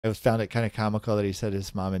I found it kind of comical that he said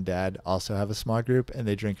his mom and dad also have a small group and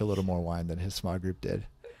they drink a little more wine than his small group did.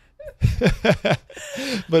 But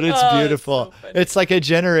it's Oh, that's beautiful. so funny. It's like a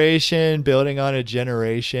generation building on a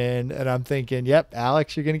generation. And I'm thinking, yep,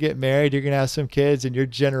 Alex, you're going to get married. You're going to have some kids, and your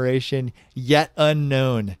generation yet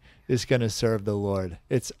unknown is going to serve the Lord.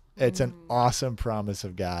 It's an awesome promise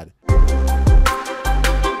of God.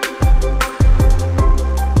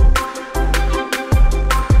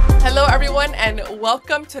 Hello, everyone, and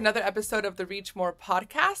welcome to another episode of the Reach More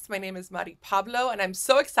podcast. My name is Mari Pablo, and I'm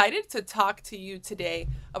so excited to talk to you today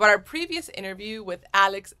about our previous interview with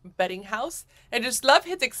Alex Bettinghouse. I just love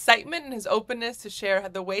his excitement and his openness to share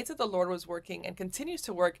the ways that the Lord was working and continues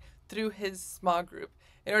to work through his small group.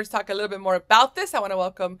 In order to talk a little bit more about this, I want to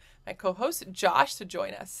welcome my co-host, Josh, to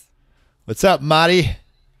join us. What's up, Mari?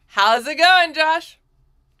 How's it going, Josh?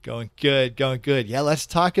 Going good, going good. Yeah, let's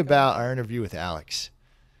talk about our interview with Alex.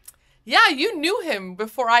 Yeah, you knew him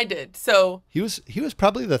before I did, so... He was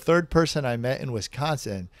probably the third person I met in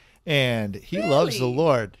Wisconsin, and he loves the Really?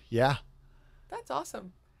 Lord. Yeah. That's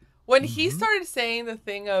awesome. When he started saying the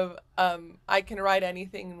thing of I can ride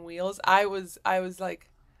anything in wheels, I was like,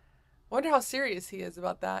 wonder how serious he is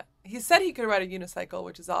about that. He said he could ride a unicycle,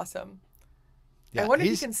 which is awesome. Yeah, I wonder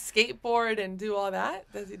if he can skateboard and do all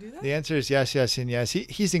that. Does he do that? the answer is yes, yes, and yes.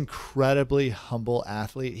 He's incredibly humble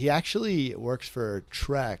athlete. He actually works for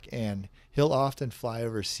Trek, and he'll often fly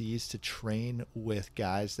overseas to train with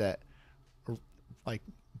guys that like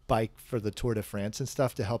bike for the Tour de France and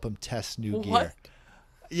stuff to help him test new gear. What?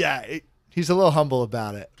 Yeah, he's a little humble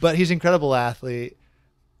about it, but he's an incredible athlete.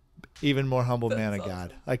 Even more humble man of That's God,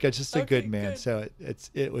 awesome. like just a Okay, good man. good. So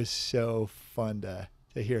it was so fun to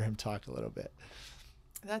hear him talk a little bit.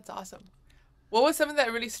 That's awesome. What was something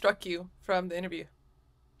that really struck you from the interview?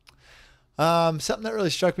 Something that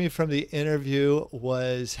really struck me from the interview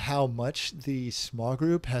was how much the small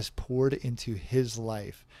group has poured into his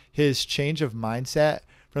life. His change of mindset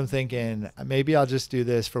from thinking, maybe I'll just do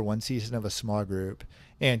this for one season of a small group,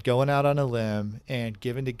 and going out on a limb and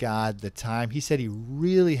giving to God the time. He said he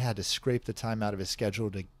really had to scrape the time out of his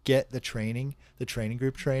schedule to get the training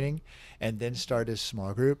group training, and then start his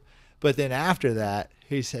small group. But then after that,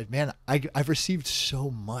 he said, man, I've received so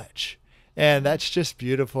much. And that's just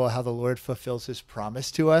beautiful how the Lord fulfills his promise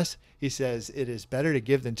to us. He says it is better to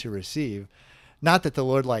give than to receive. Not that the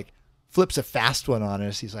Lord like flips a fast one on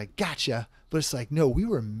us. He's like, gotcha. But it's like, no, we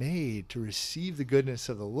were made to receive the goodness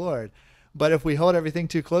of the Lord. But if we hold everything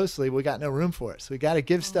too closely, we got no room for it. So we got to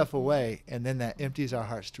give stuff away. And then that empties our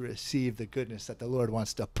hearts to receive the goodness that the Lord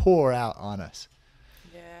wants to pour out on us.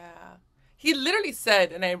 Yeah. He literally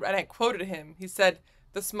said, and I quoted him, he said,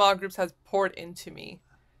 the small groups has poured into me.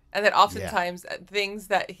 And that oftentimes things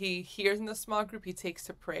that he hears in the small group, he takes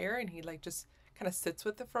to prayer and he like just kind of sits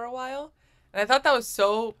with it for a while. And I thought that was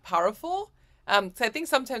so powerful. So I think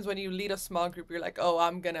sometimes when you lead a small group, you're like, oh,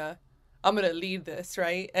 I'm gonna lead this,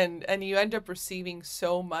 right? And you end up receiving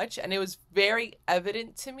so much. And it was very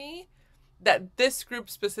evident to me that this group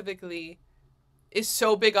specifically is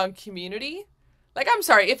so big on community. Like, I'm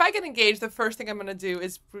sorry, if I get engaged, the first thing I'm going to do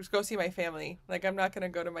is go see my family. Like, I'm not going to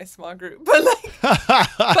go to my small group. But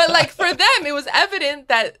like for them, it was evident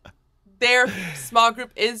that their small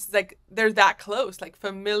group is like, they're that close, like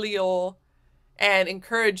familial and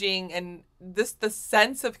encouraging. And the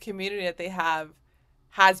sense of community that they have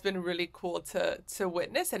has been really cool to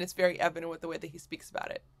witness. And it's very evident with the way that he speaks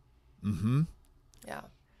about it. Mm-hmm. Yeah.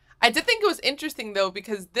 I did think it was interesting, though,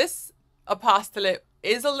 because this apostolate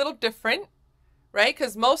is a little different. Right?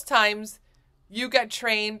 Because most times you get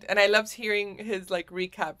trained, and I loved hearing his like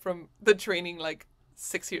recap from the training like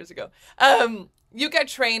 6 years ago. You get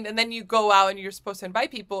trained and then you go out and you're supposed to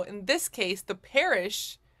invite people. In this case, the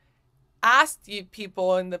parish asked you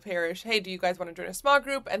people in the parish, hey, do you guys want to join a small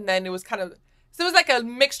group? And then it was so it was like a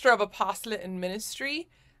mixture of apostolate and ministry.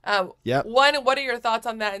 Yep. One, what are your thoughts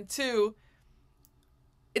on that? And two,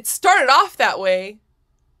 it started off that way.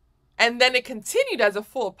 And then it continued as a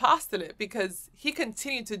full apostolate because he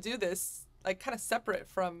continued to do this like kind of separate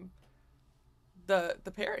from the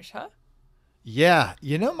parish, huh? Yeah.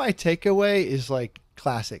 My takeaway is like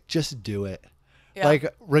classic. Just do it. Yeah.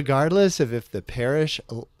 Like regardless of if the parish,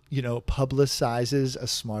 publicizes a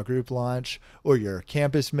small group launch, or your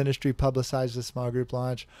campus ministry publicizes a small group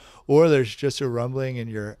launch, or there's just a rumbling in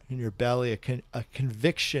your belly, a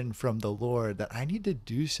conviction from the Lord that I need to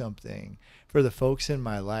do something for the folks in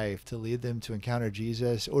my life to lead them to encounter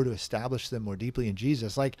Jesus or to establish them more deeply in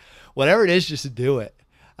Jesus. Like whatever it is, just do it.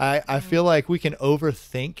 I feel like we can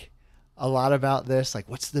overthink a lot about this. Like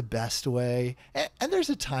what's the best way? And there's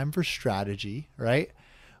a time for strategy, right?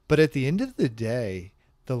 But at the end of the day,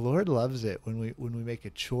 the Lord loves it when we make a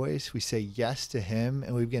choice, we say yes to him,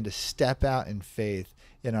 and we begin to step out in faith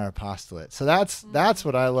in our apostolate. So that's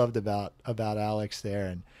what I loved about Alex there,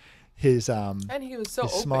 and his and he was so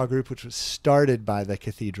his open. small group, which was started by the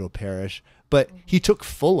Cathedral Parish, but he took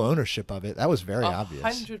full ownership of it. That was very obvious.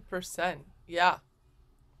 100%. Yeah.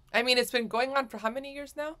 I mean, it's been going on for how many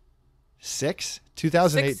years now?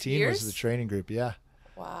 2018 6 years? was the training group. Yeah.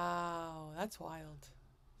 Wow, that's wild.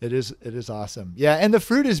 It is awesome. Yeah, and the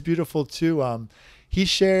fruit is beautiful too. He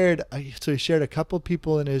shared a couple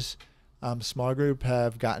people in his small group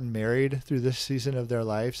have gotten married through this season of their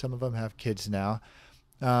life. Some of them have kids now.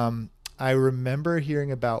 I remember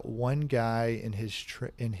hearing about one guy in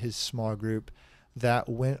his small group that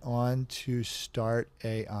went on to start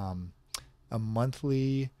a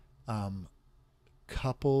monthly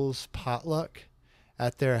couples potluck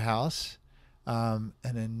at their house. And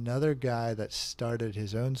another guy that started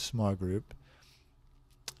his own small group.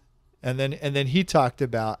 And then he talked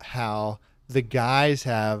about how the guys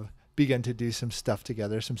have begun to do some stuff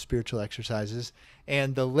together, some spiritual exercises,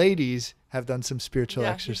 and the ladies have done some spiritual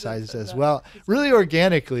exercises as well, really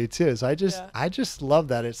organically too. So I just love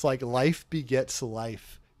that. It's like life begets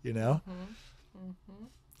life, you know? Mm-hmm. Mm-hmm.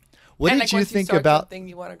 What did you think about something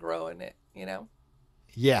you want to grow in it, you know?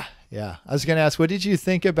 Yeah. I was going to ask, what did you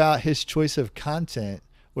think about his choice of content,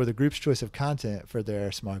 or the group's choice of content for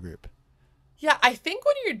their small group? Yeah, I think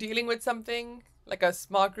when you're dealing with something like a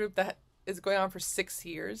small group that is going on for 6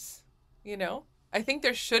 years, you know, I think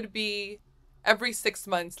there should be every 6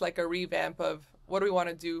 months like a revamp of what do we want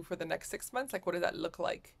to do for the next 6 months? Like, what does that look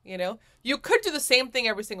like? You know, you could do the same thing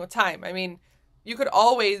every single time. I mean, you could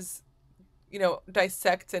always, you know,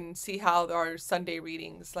 dissect and see how our Sunday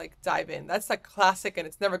readings like dive in. That's like classic, and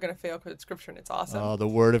it's never going to fail because it's scripture and it's awesome. Oh, the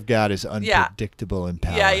word of God is unpredictable in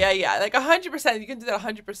power. Yeah. Like 100%. You can do that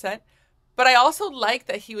 100%. But I also like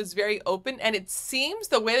that he was very open, and it seems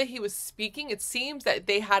the way that he was speaking, it seems that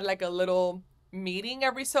they had like a little meeting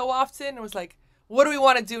every so often. It was like, what do we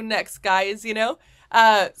want to do next, guys? You know?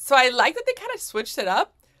 So I like that they kind of switched it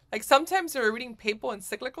up. Like sometimes they were reading papal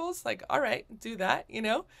encyclicals, like, all right, do that, you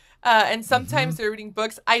know? And sometimes they're reading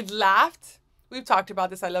books. I laughed. We've talked about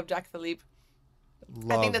this. I love Jacques Philippe.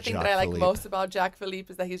 I think the thing that I like most about Jacques Philippe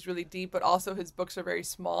is that he's really deep, but also his books are very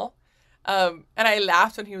small. And I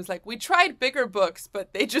laughed when he was like, we tried bigger books,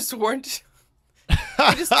 but they just weren't,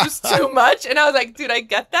 just too much. And I was like, dude, I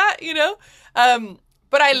get that, you know?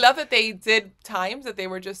 But I love that they did times that they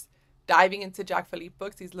were just diving into Jacques Philippe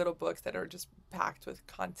books, these little books that are just packed with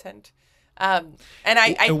content. And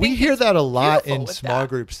I think we hear that a lot in small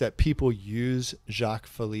groups, that people use Jacques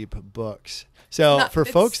Philippe books. So for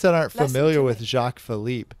folks that aren't familiar with Jacques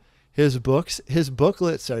Philippe, his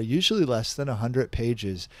booklets are usually less than 100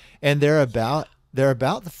 pages, and they're about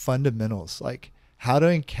the fundamentals, like how to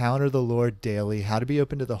encounter the Lord daily, how to be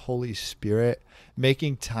open to the Holy Spirit,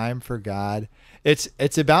 making time for God.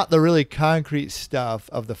 It's about the really concrete stuff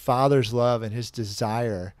of the Father's love and his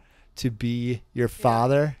desire to be your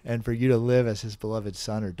father and for you to live as his beloved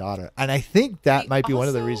son or daughter. And I think that might be one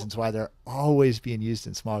of the reasons why they're always being used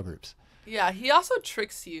in small groups. Yeah, he also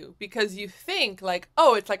tricks you because you think like,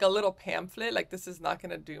 oh, it's like a little pamphlet, like this is not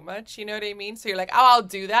going to do much, you know what I mean? So you're like, oh, I'll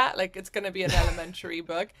do that. Like it's going to be an elementary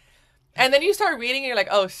book. And then you start reading and you're like,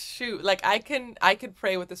 oh shoot, like I could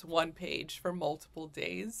pray with this one page for multiple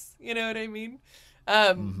days. You know what I mean?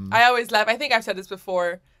 I always laugh. I think I've said this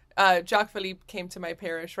before. Jacques Philippe came to my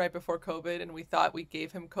parish right before COVID, and we thought we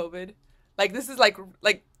gave him COVID. Like this is like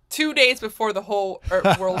 2 days before the whole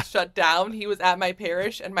world shut down. He was at my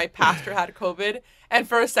parish, and my pastor had COVID. And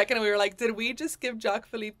for a second, we were like, did we just give Jacques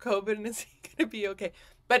Philippe COVID, and is he gonna be okay?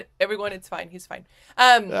 But everyone, it's fine. He's fine.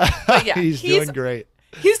 But yeah, he's doing great.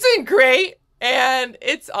 He's doing great, and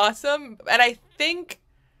it's awesome. And I think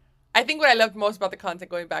what I loved most about the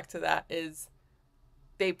content, going back to that, is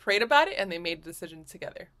they prayed about it and they made a decision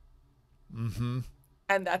together. Mm-hmm.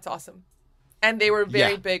 And that's awesome. And they were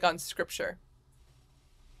very big on scripture.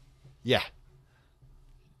 Yeah.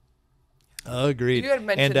 Agreed. You had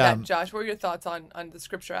mentioned that, Josh. What were your thoughts on the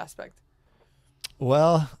scripture aspect?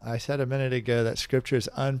 Well, I said a minute ago that scripture is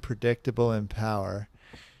unpredictable in power.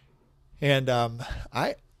 And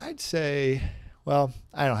I'd say, well,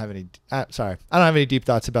 I don't have any deep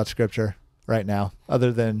thoughts about scripture right now,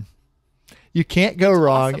 other than you can't go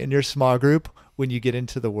wrong in your small group when you get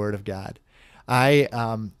into the Word of God. I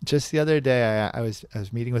just the other day I was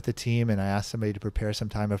meeting with the team, and I asked somebody to prepare some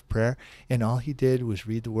time of prayer, and all he did was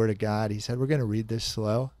read the Word of God. He said, we're going to read this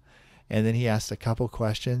slow. And then he asked a couple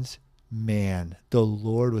questions. Man, the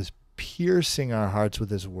Lord was piercing our hearts with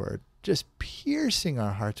his Word, just piercing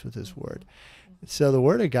our hearts with his Word. So the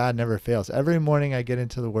Word of God never fails. Every morning I get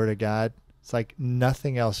into the Word of God. It's like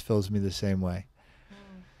nothing else fills me the same way.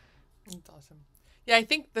 That's awesome. Yeah, I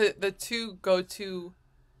think the two go-to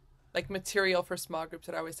like material for small groups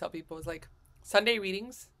that I always tell people is like Sunday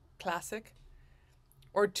readings, classic,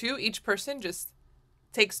 or two, each person just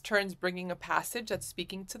takes turns bringing a passage that's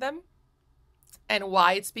speaking to them and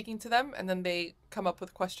why it's speaking to them, and then they come up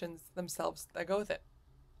with questions themselves that go with it.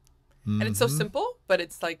 And it's so simple, but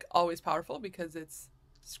it's like always powerful because it's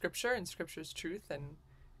scripture and scripture's truth, and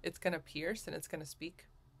it's going to pierce and it's going to speak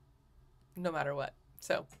no matter what.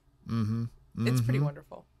 So it's pretty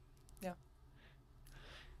wonderful. Yeah.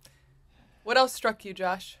 What else struck you,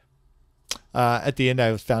 Josh? At the end,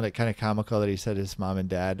 I found it kind of comical that he said his mom and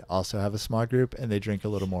dad also have a small group, and they drink a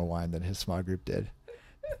little more wine than his small group did.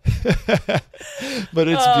 But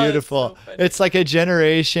it's beautiful. So it's like a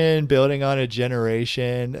generation building on a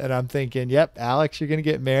generation. And I'm thinking, yep, Alex, you're going to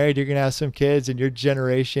get married. You're going to have some kids, and your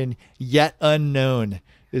generation yet unknown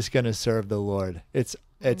is going to serve the Lord. It's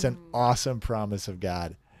an awesome promise of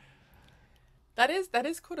God. That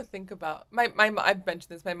is cool to think about. I've mentioned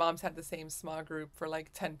this. My mom's had the same small group for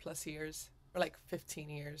like 10 plus years or like 15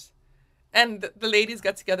 years. And the ladies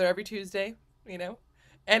got together every Tuesday, you know?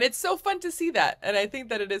 And it's so fun to see that. And I think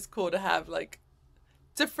that it is cool to have like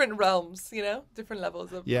different realms, you know, different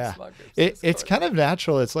levels of small groups. It's kind of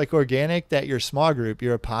natural. It's like organic that your small group,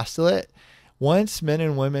 your apostolate, once men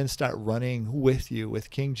and women start running with you,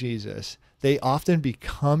 with King Jesus, they often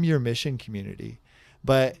become your mission community.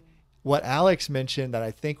 But what Alex mentioned that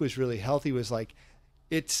I think was really healthy was like,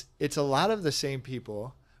 it's a lot of the same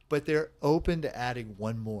people, but they're open to adding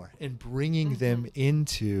one more and bringing them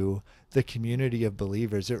into the community of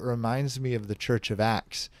believers. It reminds me of the Church of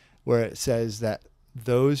Acts, where it says that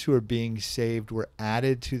those who are being saved were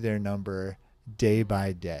added to their number day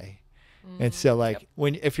by day. And so like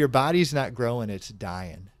if your body's not growing, it's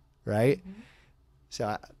dying, right?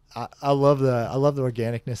 So I love the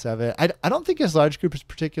organicness of it. I don't think his small group is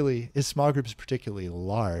particularly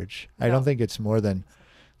large. No. I don't think it's more than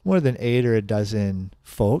 8 or a dozen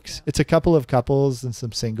folks. Yeah. It's a couple of couples and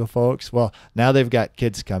some single folks. Well, now they've got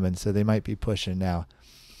kids coming, so they might be pushing now.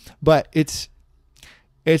 But it's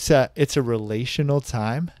a relational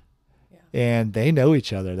time, and they know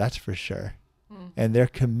each other, that's for sure. And they're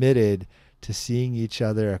committed to seeing each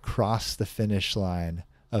other across the finish line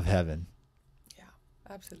of heaven. Yeah,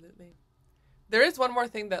 absolutely. There is one more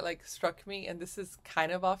thing that like struck me, and this is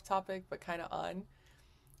kind of off topic, but kind of on.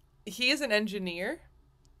 He is an engineer.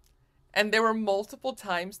 And there were multiple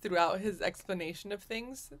times throughout his explanation of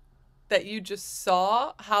things that you just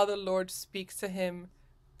saw how the Lord speaks to him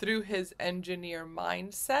through his engineer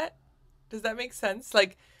mindset. Does that make sense?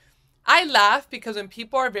 Like, I laugh because when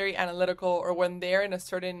people are very analytical or when they're in a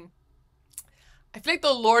certain... I feel like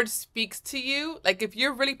the Lord speaks to you. Like, if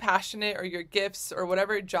you're really passionate or your gifts or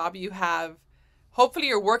whatever job you have, hopefully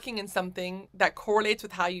you're working in something that correlates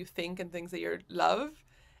with how you think and things that you love.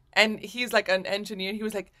 And he's like an engineer. He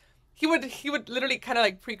was like... He would literally kind of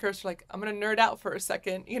like precursor, like, I'm going to nerd out for a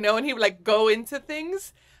second, you know, and he would like go into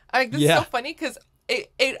things. Like, this is so funny because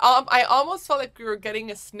I almost felt like we were getting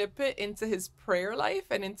a snippet into his prayer life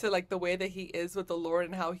and into like the way that he is with the Lord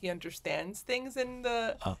and how he understands things in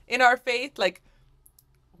our faith, like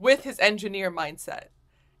with his engineer mindset.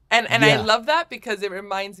 And I love that because it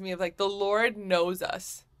reminds me of like the Lord knows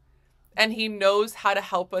us and he knows how to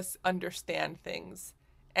help us understand things.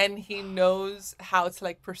 And he knows how to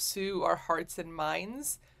like pursue our hearts and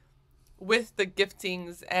minds with the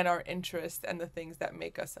giftings and our interests and the things that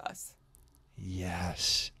make us us.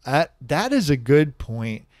 Yes. That is a good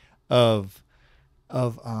point of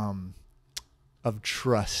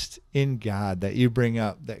trust in God that you bring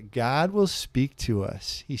up, that God will speak to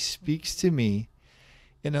us. He speaks to me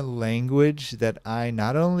in a language that I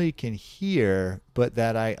not only can hear, but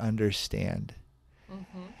that I understand.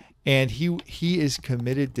 And he is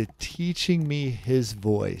committed to teaching me his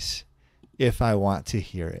voice if I want to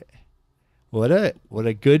hear it. What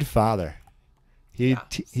a good father. He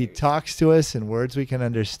talks to us in words we can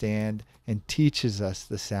understand and teaches us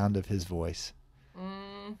the sound of his voice.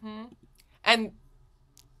 And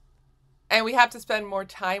we have to spend more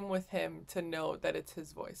time with him to know that it's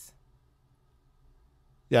his voice.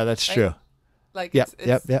 Yeah, that's true. Like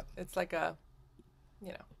it's like a, you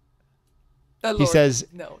know. He says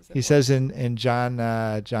in John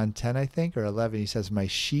 10, I think, or 11, he says, "My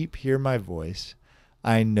sheep hear my voice.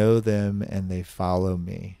 I know them and they follow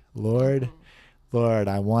me." Lord,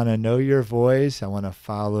 I want to know your voice. I want to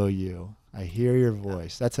follow you. I hear your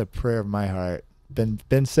voice. That's a prayer of my heart.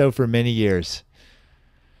 Been so for many years.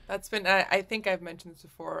 That's been, I think I've mentioned this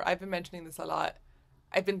before. I've been mentioning this a lot.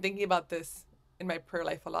 I've been thinking about this in my prayer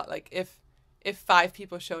life a lot. Like if 5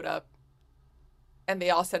 people showed up and they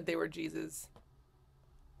all said they were Jesus,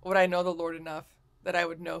 would I know the Lord enough that I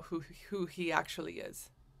would know who he actually is?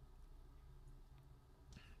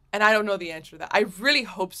 And I don't know the answer to that. I really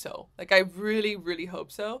hope so. Like, I really, really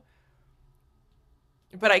hope so.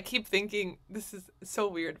 But I keep thinking, this is so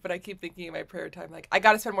weird, but I keep thinking in my prayer time, like, I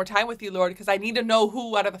got to spend more time with you, Lord, because I need to know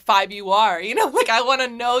who out of the 5 you are. You know, like, I want to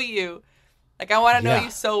know you. Like, I want to know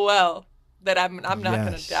you so well that I'm not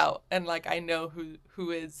going to doubt. And, like, I know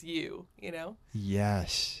who is you, you know?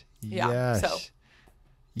 Yes. Yeah. So.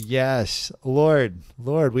 Yes. Lord,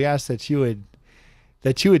 we ask that you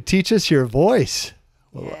would teach us your voice.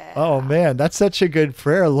 Yeah. Oh man, that's such a good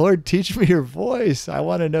prayer. Lord, teach me your voice. I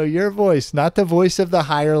want to know your voice, not the voice of the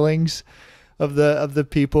hirelings, of the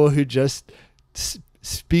people who just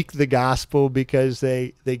speak the gospel because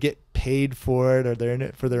they get paid for it, or they're in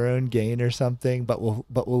it for their own gain or something, but will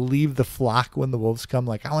leave the flock when the wolves come.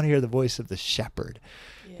 Like, I want to hear the voice of the shepherd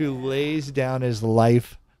who lays down his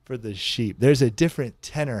life for the sheep. There's a different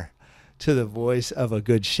tenor to the voice of a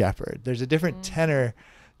good shepherd. There's a different tenor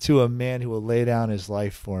to a man who will lay down his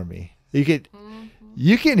life for me. You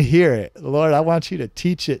can hear it. Lord, I want you to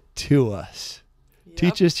teach it to us. Yep.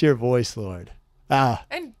 Teach us your voice, Lord.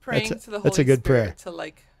 And praying to the Holy Spirit prayer to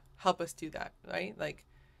like help us do that, right? Like,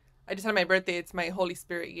 I just had my birthday. It's my Holy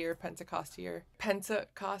Spirit year, Pentecost year.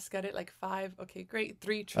 Pentecost, get it? Like 5. Okay, great.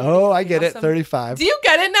 3 Trinity. Oh, okay, I get it. 35. Do you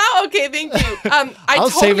get it now? Okay, thank you. I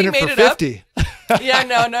was totally saving it made for it 50. Up. Yeah,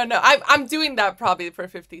 no. I'm doing that probably for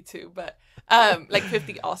 52, but like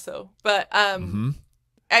 50 also. But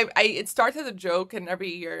it starts as a joke, and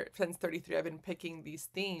every year since 33, I've been picking these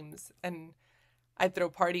themes, and I throw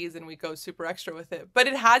parties and we go super extra with it. But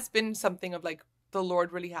it has been something of like, the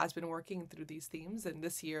Lord really has been working through these themes. And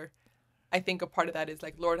this year, I think a part of that is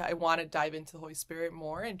like, Lord, I want to dive into the Holy Spirit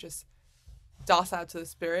more and just docile to the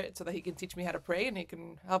Spirit so that he can teach me how to pray and he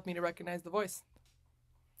can help me to recognize the voice.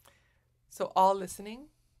 So all listening,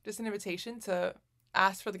 just an invitation to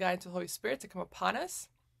ask for the guidance of the Holy Spirit to come upon us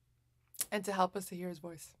and to help us to hear his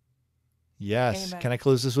voice. Yes. Amen. Can I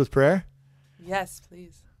close this with prayer? Yes,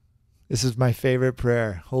 please. This is my favorite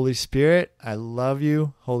prayer. Holy Spirit, I love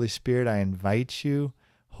you. Holy Spirit, I invite you.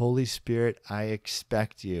 Holy Spirit, I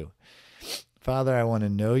expect you. Father, I want to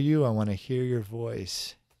know you. I want to hear your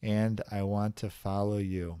voice, and I want to follow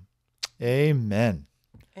you. Amen.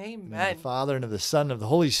 Amen. Of the Father, and of the Son, and of the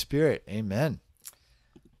Holy Spirit. Amen.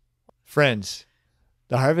 Friends,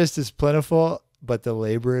 the harvest is plentiful, but the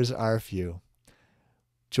laborers are few.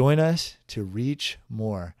 Join us to reach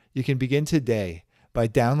more. You can begin today by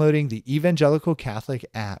downloading the Evangelical Catholic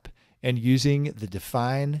app and using the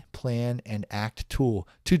Define, Plan, and Act tool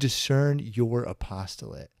to discern your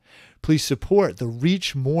apostolate. Please support the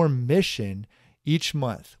Reach More mission each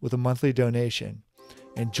month with a monthly donation.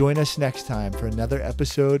 And join us next time for another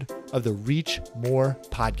episode of the Reach More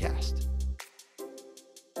podcast.